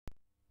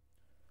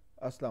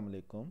Assalamu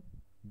alaikum.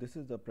 This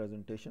is the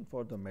presentation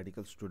for the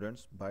medical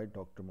students by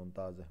Dr.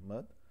 Mumtaz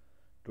Ahmed.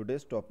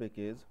 Today's topic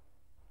is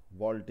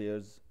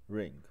Waldeyer'S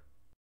Ring.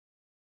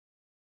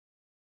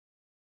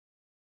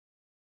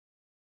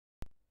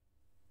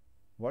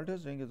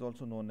 Waldeyer'S ring is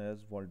also known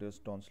as Waldeyer's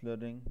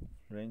tonsillar ring,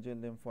 pharyngeal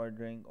lymphoid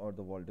ring, or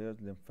the Waldeyer's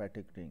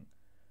lymphatic ring.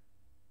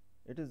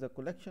 It is a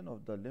collection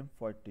of the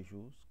lymphoid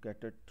tissue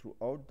scattered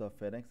throughout the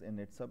pharynx in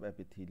its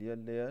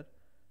subepithelial layer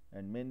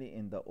and mainly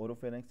in the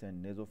oropharynx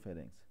and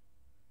nasopharynx.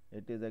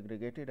 It is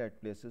aggregated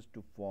at places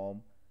to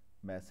form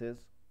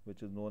masses,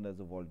 which is known as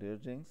the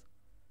Waldeyer's rings.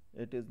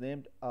 It is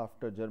named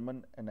after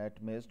German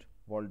anatomist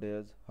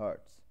Waldeyer's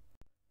Hertz.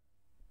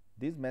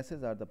 These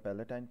masses are the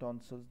palatine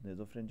tonsils,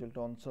 nasopharyngeal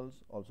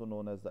tonsils, also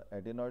known as the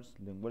adenoids,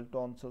 lingual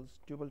tonsils,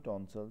 tubal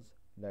tonsils,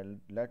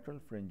 lateral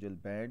pharyngeal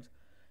bands,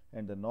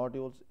 and the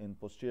nodules in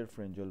posterior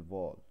pharyngeal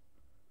wall.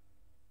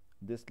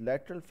 This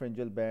lateral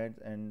pharyngeal bands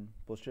and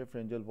posterior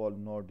pharyngeal wall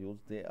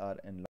nodules, they are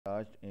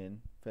enlarged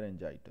in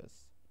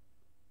pharyngitis.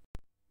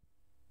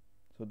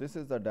 So this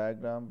is the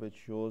diagram which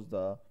shows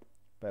the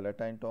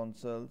palatine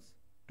tonsils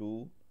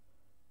to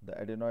the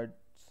adenoids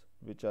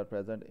which are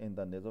present in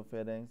the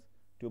nasopharynx,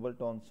 tubal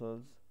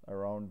tonsils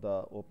around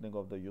the opening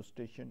of the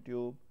eustachian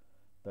tube,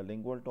 the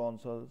lingual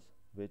tonsils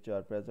which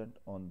are present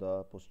on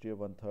the posterior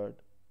 1/3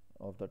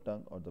 of the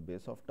tongue or the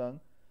base of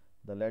tongue,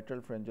 the lateral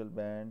pharyngeal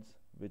bands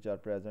which are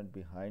present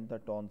behind the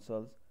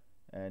tonsils,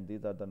 and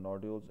these are the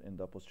nodules in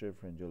the posterior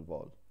pharyngeal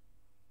wall.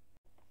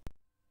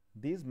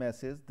 These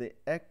masses, they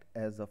act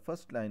as the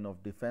first line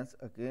of defense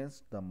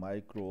against the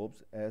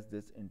microbes, as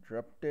this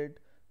interrupted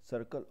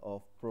circle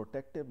of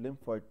protective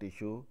lymphoid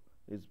tissue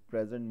is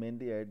present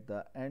mainly at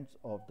the ends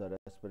of the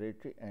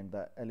respiratory and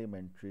the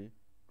alimentary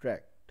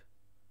tract.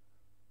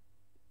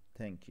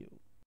 Thank you.